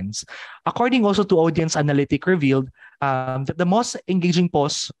engagements. According also to Audience Analytic revealed that the most engaging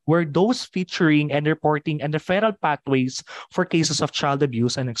posts were those featuring and reporting and referral pathways for cases of child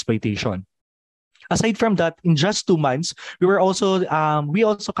abuse and exploitation. Aside from that, in just 2 months, we also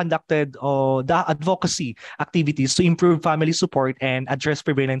conducted the advocacy activities to improve family support and address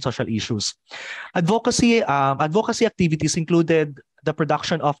prevalent social issues. Advocacy activities included the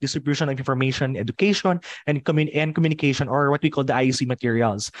production of distribution of information, education, and communication, or what we call the IEC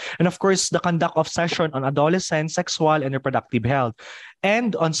materials. And of course, the conduct of session on adolescent, sexual, and reproductive health,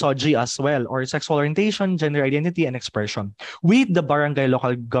 and on SOGI as well, or sexual orientation, gender identity, and expression, with the barangay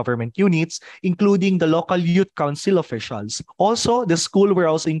local government units, including the local youth council officials. Also, the school were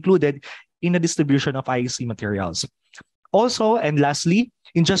also included in the distribution of IEC materials. Also, and lastly,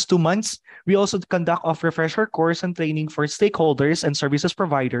 In just 2 months, we also conduct a refresher course and training for stakeholders and services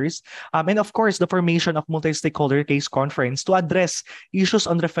providers, and of course, the formation of multi-stakeholder case conference to address issues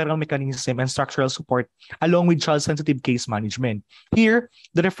on referral mechanism and structural support, along with child-sensitive case management. Here,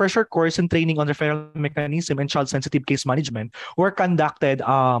 the refresher course and training on referral mechanism and child-sensitive case management were conducted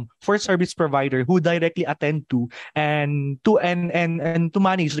for service provider who directly attend to and to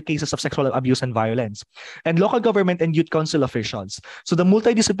manage the cases of sexual abuse and violence, and local government and youth council officials. So the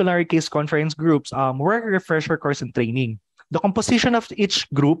multidisciplinary case conference groups were a refresher course and training. The composition of each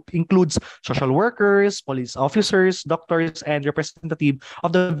group includes social workers, police officers, doctors, and representative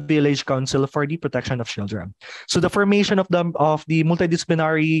of the village council for the protection of children. So the formation of the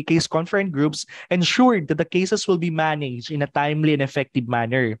multidisciplinary case conference groups ensured that the cases will be managed in a timely and effective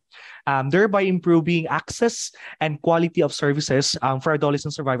manner, thereby improving access and quality of services for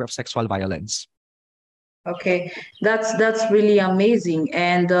adolescent survivors of sexual violence. Okay, that's really amazing.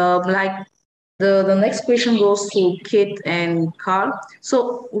 And the next question goes to Kate and Carl.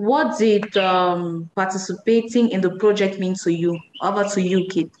 So what did participating in the project mean to you? Over to you,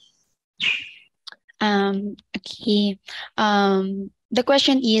 Kate. Okay. The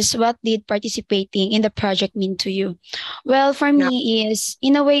question is, what did participating in the project mean to you? Well, for me is,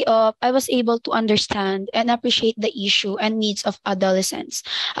 in a way of, I was able to understand and appreciate the issue and needs of adolescents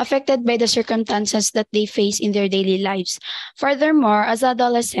affected by the circumstances that they face in their daily lives. Furthermore, as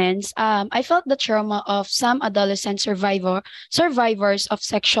adolescents, I felt the trauma of some adolescent survivors of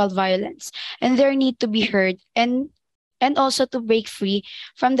sexual violence and their need to be heard and also to break free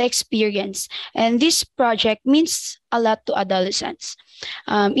from the experience. And this project means a lot to adolescents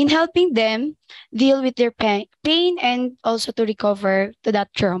in helping them deal with their pain and also to recover to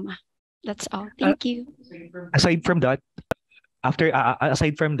that trauma. That's all. Thank you. Aside from that,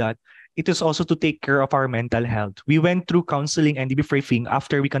 it is also to take care of our mental health. We went through counseling and debriefing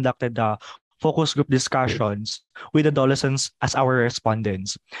after we conducted the focus group discussions with adolescents as our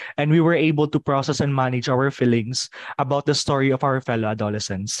respondents. And we were able to process and manage our feelings about the story of our fellow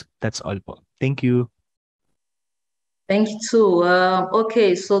adolescents. That's all po. Thank you. Thank you too.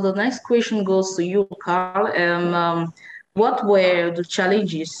 Okay, so the next question goes to you, Carl. What were the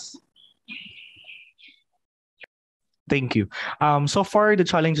challenges? Thank you. So far, the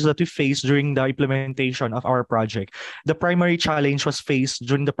challenges that we faced during the implementation of our project, the primary challenge was faced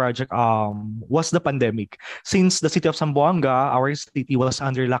during the project was the pandemic. Since the city of Zamboanga, our city was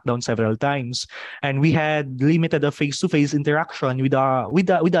under lockdown several times, and we had limited a face-to-face interaction with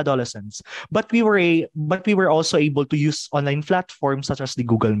the adolescents. But we were also able to use online platforms such as the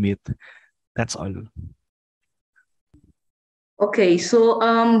Google Meet. That's all. Okay, so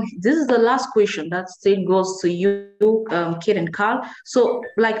this is the last question that still goes to you, Kate and Carl. So,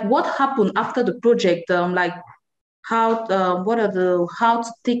 what happened after the project? How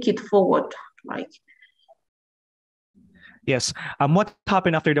to take it forward? Yes. What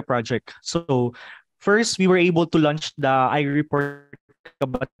happened after the project? So, first, we were able to launch the I Report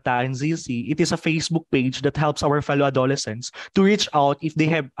Kabataan ZC. It is a Facebook page that helps our fellow adolescents to reach out if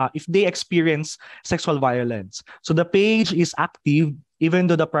they experience sexual violence. So the page is active even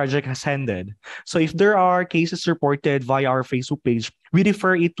though the project has ended. So if there are cases reported via our Facebook page, we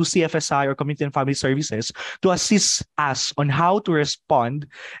refer it to CFSI or Community and Family Services to assist us on how to respond.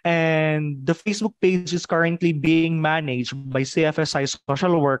 And the Facebook page is currently being managed by CFSI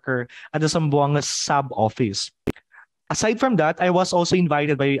social worker at the Zamboanga sub office. Aside from that, I was also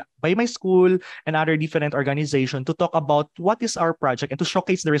invited by my school and other different organizations to talk about what is our project and to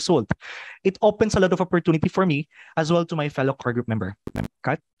showcase the result. It opens a lot of opportunity for me as well to my fellow core group member.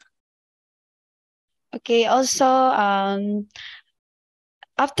 Kat? Okay, also,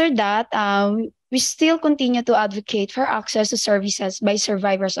 after that, we still continue to advocate for access to services by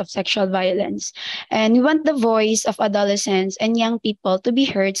survivors of sexual violence. And we want the voice of adolescents and young people to be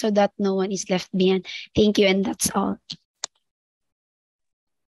heard so that no one is left behind. Thank you, and that's all.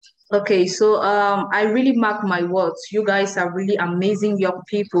 Okay, so I really mark my words. You guys are really amazing young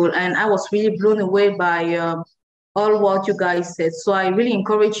people, and I was really blown away by all what you guys said. So I really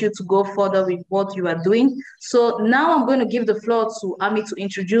encourage you to go further with what you are doing. So now I'm going to give the floor to Ami to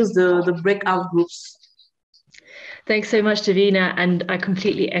introduce the breakout groups. Thanks so much, Davina. And I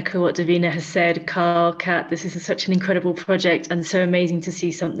completely echo what Davina has said. Carl, Kat, this is such an incredible project and so amazing to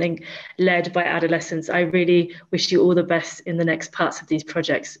see something led by adolescents. I really wish you all the best in the next parts of these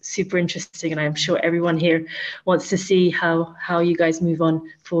projects. Super interesting. And I'm sure everyone here wants to see how you guys move on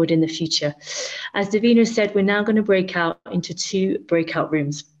forward in the future. As Davina said, we're now going to break out into 2 breakout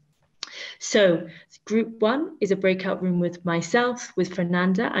rooms. So group 1 is a breakout room with myself, with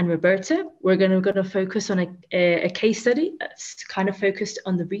Fernanda and Roberta. We're going to focus on a case study that's kind of focused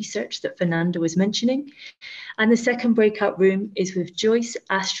on the research that Fernanda was mentioning. And the second breakout room is with Joyce,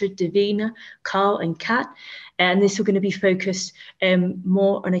 Astrid, Davina, Carl and Kat. And this is going to be focused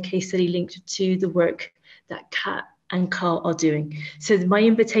more on a case study linked to the work that Kat and Carl are doing. So my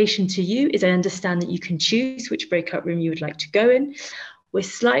invitation to you is, I understand that you can choose which breakout room you would like to go in. We're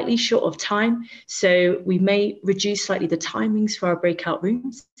slightly short of time, so we may reduce slightly the timings for our breakout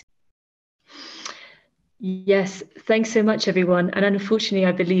rooms. Yes, thanks so much, everyone. And unfortunately,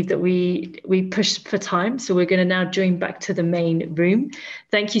 I believe that we pushed for time, so we're going to now join back to the main room.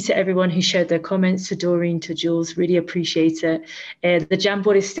 Thank you to everyone who shared their comments, to Doreen, to Jules, really appreciate it. The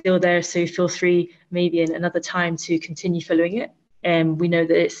Jamboard is still there, so feel free maybe in another time to continue following it. We know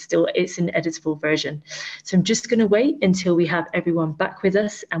that it's an editable version. So I'm just going to wait until we have everyone back with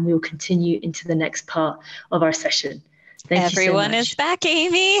us, and we'll continue into the next part of our session. Thank Everyone you so much. is back,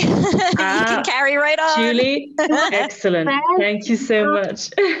 Amy. You can carry right on. Julie, excellent. Thank you so much.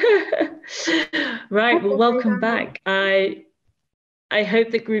 Right, well, welcome back. I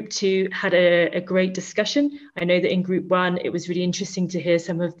hope that group 2 had a great discussion. I know that in group 1, it was really interesting to hear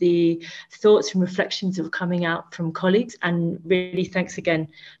some of the thoughts and reflections that were coming out from colleagues, and really thanks again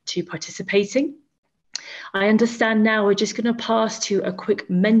to participating. I understand now we're just going to pass to a quick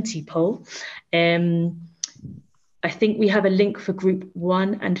Menti poll. I think we have a link for group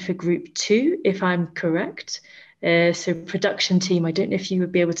 1 and for group 2, if I'm correct. So production team, I don't know if you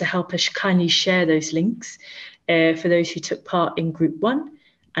would be able to help us kindly share those links for those who took part in group 1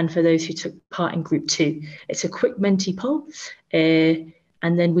 and for those who took part in group 2. It's a quick Menti poll, and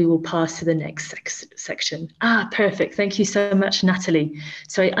then we will pass to the next section. Perfect. Thank you so much, Natalie.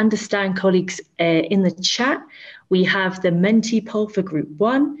 So I understand, colleagues, in the chat, we have the Menti poll for group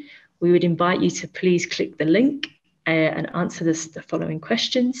 1. We would invite you to please click the link and answer the following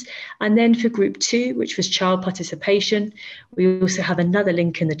questions. And then for group 2, which was child participation, we also have another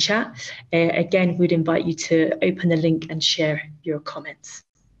link in the chat. Again, we'd invite you to open the link and share your comments.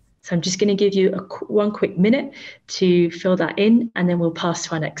 So I'm just going to give you one quick minute to fill that in, and then we'll pass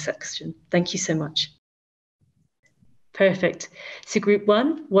to our next section. Thank you so much. Perfect. So group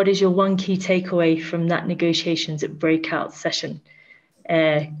 1, what is your one key takeaway from that negotiations breakout session?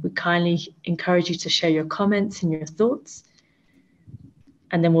 We kindly encourage you to share your comments and your thoughts.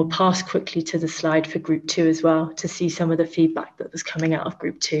 And then we'll pass quickly to the slide for group 2 as well to see some of the feedback that was coming out of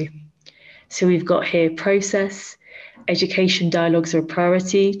group 2. So we've got here process, education dialogues are a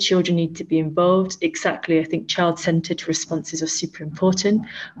priority, children need to be involved. Exactly, I think child-centered responses are super important.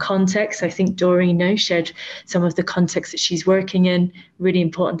 Context, I think Doreen shared some of the context that she's working in. Really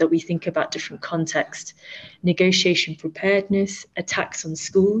important that we think about different context. Negotiation preparedness, attacks on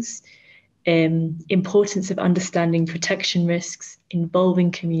schools, importance of understanding protection risks,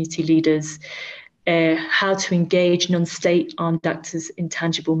 involving community leaders, how to engage non-state armed actors in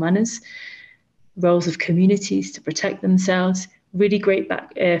tangible manners, roles of communities to protect themselves. Really great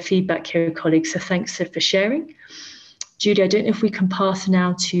feedback here, colleagues, so thanks for sharing. Judy, I don't know if we can pass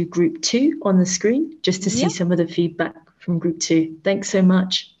now to group 2 on the screen, just to see some of the feedback from group 2. Thanks so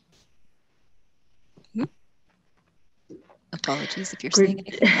much. Apologies if you're seeing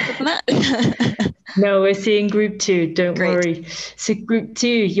anything other than that. No, we're seeing group 2, don't worry. So group 2,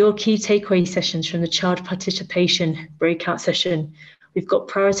 your key takeaway sessions from the child participation breakout session. We've got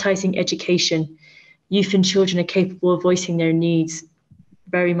prioritizing education. Youth and children are capable of voicing their needs,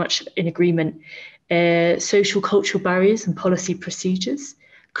 very much in agreement. Social cultural barriers and policy procedures.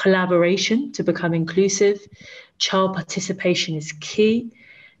 Collaboration to become inclusive. Child participation is key.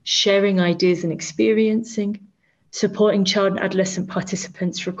 Sharing ideas and experiencing. Supporting child and adolescent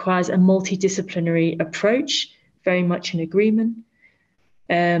participants requires a multidisciplinary approach, very much in agreement.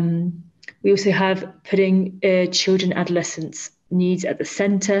 We also have putting children and adolescents' needs at the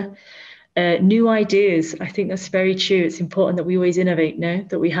centre. New ideas, I think that's very true. It's important that we always innovate now,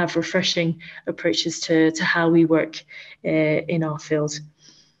 that we have refreshing approaches to how we work in our field.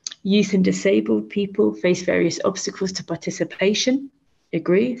 Youth and disabled people face various obstacles to participation.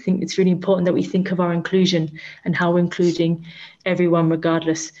 Agree. I think it's really important that we think of our inclusion and how we're including everyone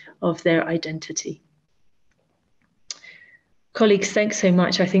regardless of their identity. Colleagues, thanks so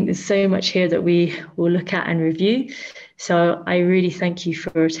much. I think there's so much here that we will look at and review. So I really thank you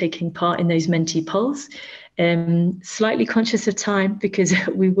for taking part in those Menti polls. Slightly conscious of time because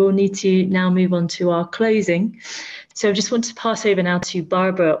we will need to now move on to our closing. So I just want to pass over now to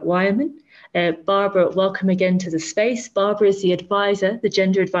Barbara Wireman. Barbara, welcome again to the space. Barbara is the advisor, the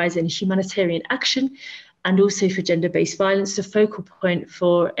gender advisor in humanitarian action and also for gender-based violence, the focal point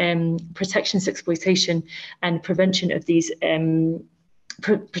for protection against exploitation and prevention of these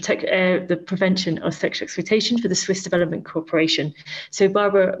the prevention of sexual exploitation for the Swiss Development Corporation. So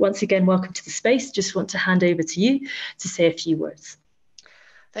Barbara, once again, welcome to the space. Just want to hand over to you to say a few words.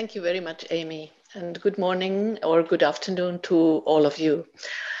 Thank you very much, Amy, and good morning or good afternoon to all of you.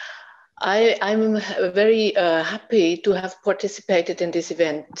 I'm very happy to have participated in this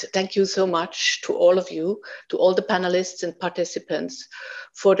event. Thank you so much to all of you, to all the panelists and participants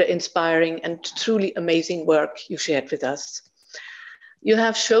for the inspiring and truly amazing work you shared with us. You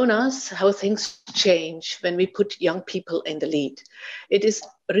have shown us how things change when we put young people in the lead. It is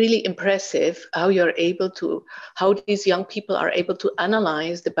really impressive how these young people are able to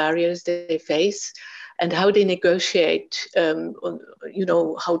analyze the barriers they face and how they negotiate,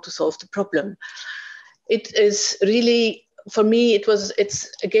 how to solve the problem. It is really, for me,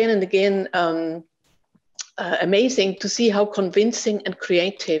 it's again and again amazing to see how convincing and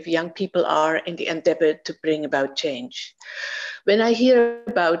creative young people are in the endeavor to bring about change. When I hear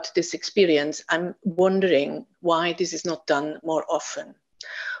about this experience, I'm wondering why this is not done more often.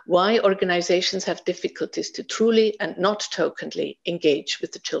 Why organizations have difficulties to truly and not tokenly engage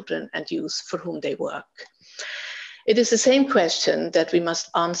with the children and youth for whom they work. It is the same question that we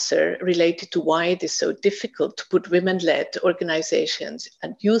must answer related to why it is so difficult to put women-led organizations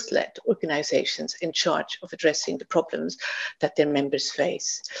and youth-led organizations in charge of addressing the problems that their members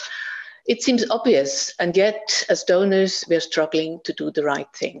face. It seems obvious, and yet as donors, we are struggling to do the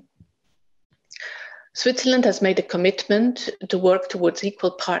right thing. Switzerland has made a commitment to work towards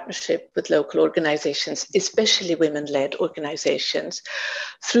equal partnership with local organizations, especially women-led organizations,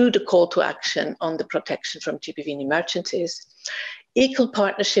 through the call to action on the protection from GBV in emergencies. Equal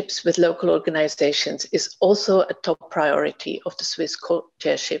partnerships with local organizations is also a top priority of the Swiss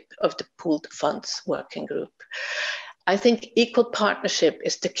co-chairship of the Pooled Funds Working Group. I think equal partnership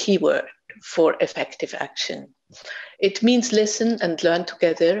is the key word for effective action. It means listen and learn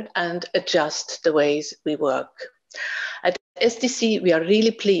together and adjust the ways we work. At SDC, we are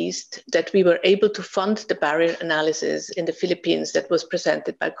really pleased that we were able to fund the barrier analysis in the Philippines that was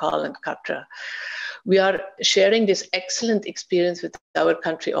presented by Carl and Katra. We are sharing this excellent experience with our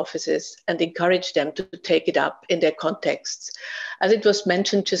country offices and encourage them to take it up in their contexts. As it was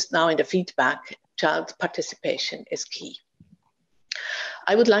mentioned just now in the feedback, child participation is key.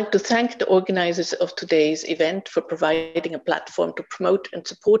 I would like to thank the organizers of today's event for providing a platform to promote and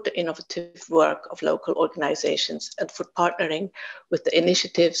support the innovative work of local organizations and for partnering with the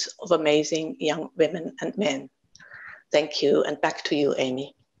initiatives of amazing young women and men. Thank you, and back to you,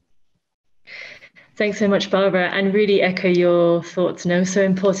 Amy. Thanks so much, Barbara, and really echo your thoughts. So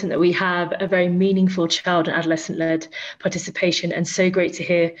important that we have a very meaningful child and adolescent-led participation, and so great to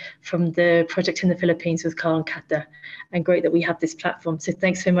hear from the project in the Philippines with Carl and Kata, and great that we have this platform. So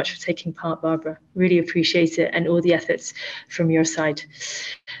thanks so much for taking part, Barbara. Really appreciate it and all the efforts from your side.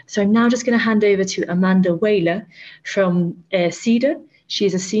 So I'm now just going to hand over to Amanda Whaler from CEDA. She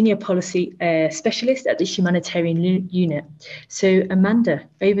is a senior policy specialist at the humanitarian unit. So Amanda,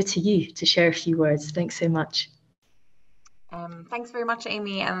 over to you to share a few words. Thanks so much. Thanks very much,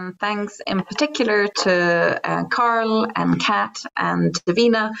 Amy, and thanks in particular to Carl and Kat and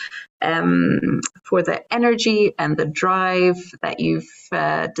Davina for the energy and the drive that you've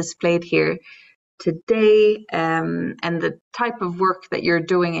displayed here today, and the type of work that you're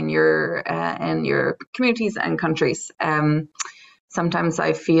doing in your communities and countries. Sometimes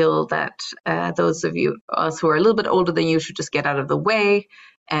I feel that those of us who are a little bit older than you should just get out of the way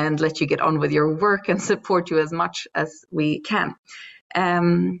and let you get on with your work and support you as much as we can.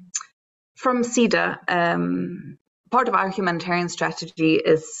 From CEDA, part of our humanitarian strategy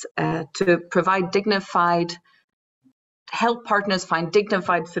is to provide help partners find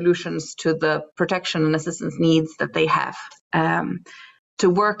dignified solutions to the protection and assistance needs that they have. To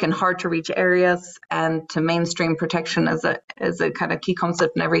work in hard to reach areas and to mainstream protection as a kind of key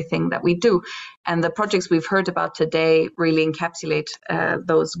concept in everything that we do. And the projects we've heard about today really encapsulate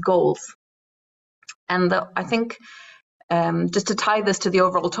those goals. And I think just to tie this to the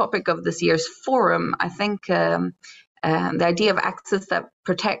overall topic of this year's forum, I think the idea of access that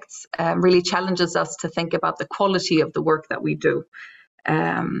protects really challenges us to think about the quality of the work that we do.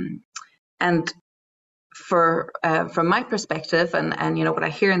 And from my perspective, and you know what I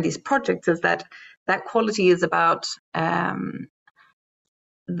hear in these projects is that quality is about having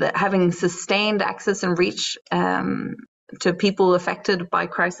sustained access and reach to people affected by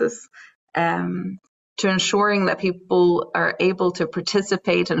crisis, to ensuring that people are able to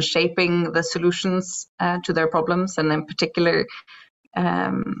participate in shaping the solutions to their problems, and in particular,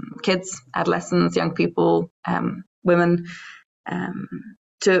 kids, adolescents, young people, women,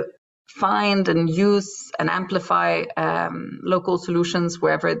 to find and use and amplify local solutions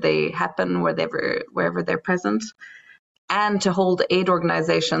wherever they happen, wherever they're present, and to hold aid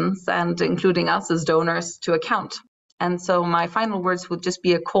organizations, and including us as donors, to account. And so my final words would just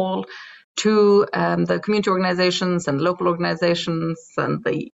be a call to the community organizations and local organizations and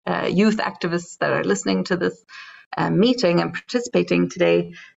the youth activists that are listening to this meeting and participating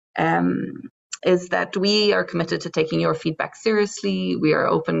today, is that we are committed to taking your feedback seriously. We are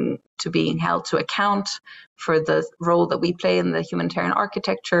open to being held to account for the role that we play in the humanitarian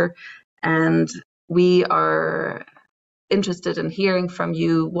architecture, and we are interested in hearing from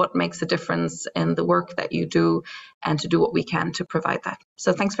you what makes a difference in the work that you do, and to do what we can to provide that.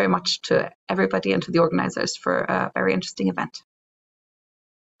 So thanks very much to everybody and to the organizers for a very interesting event.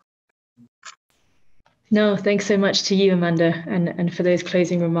 No, thanks so much to you, Amanda, and for those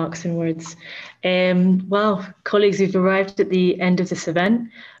closing remarks and words. Well, colleagues, we've arrived at the end of this event.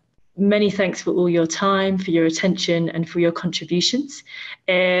 Many thanks for all your time, for your attention, and for your contributions.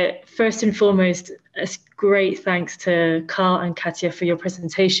 First and foremost, a great thanks to Carl and Katja for your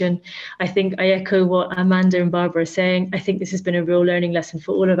presentation. I think I echo what Amanda and Barbara are saying. I think this has been a real learning lesson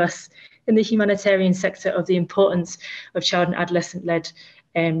for all of us in the humanitarian sector of the importance of child and adolescent-led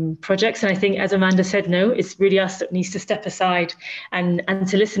projects. And I think, as Amanda said, it's really us that needs to step aside and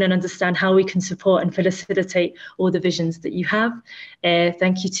to listen and understand how we can support and facilitate all the visions that you have.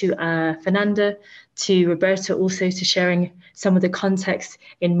 Thank you to Fernanda, to Roberta, also to sharing some of the context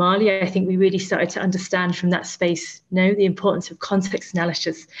in Mali. I think we really started to understand from that space the importance of context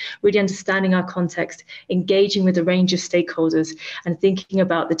analysis, really understanding our context, engaging with a range of stakeholders, and thinking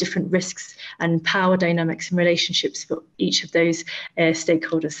about the different risks and power dynamics and relationships for each of those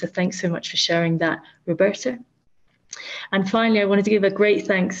stakeholders. So thanks so much for sharing that, Roberta. And finally, I wanted to give a great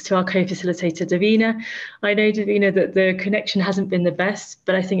thanks to our co-facilitator, Davina. I know, Davina, that the connection hasn't been the best,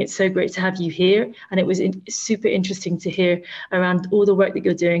 but I think it's so great to have you here. And it was super interesting to hear around all the work that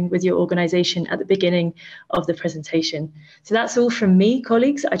you're doing with your organization at the beginning of the presentation. So that's all from me,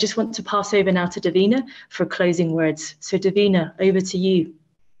 colleagues. I just want to pass over now to Davina for closing words. So Davina, over to you.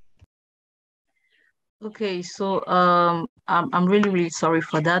 Okay, so I'm really, really sorry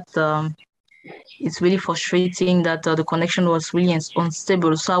for that. It's really frustrating that the connection was really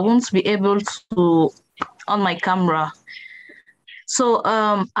unstable, so I won't be able to on my camera. So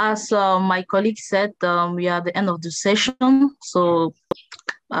as my colleague said, we are at the end of the session. So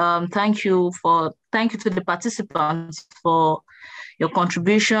thank you to the participants for your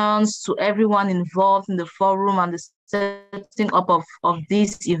contributions, to everyone involved in the forum and the setting up of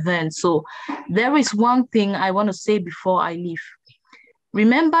this event. So there is one thing I want to say before I leave.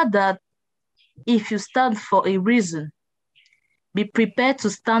 Remember that if you stand for a reason, be prepared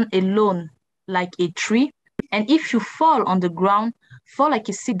to stand alone like a tree. And if you fall on the ground, fall like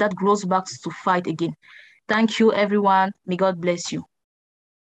a seed that grows back to fight again. Thank you, everyone. May God bless you.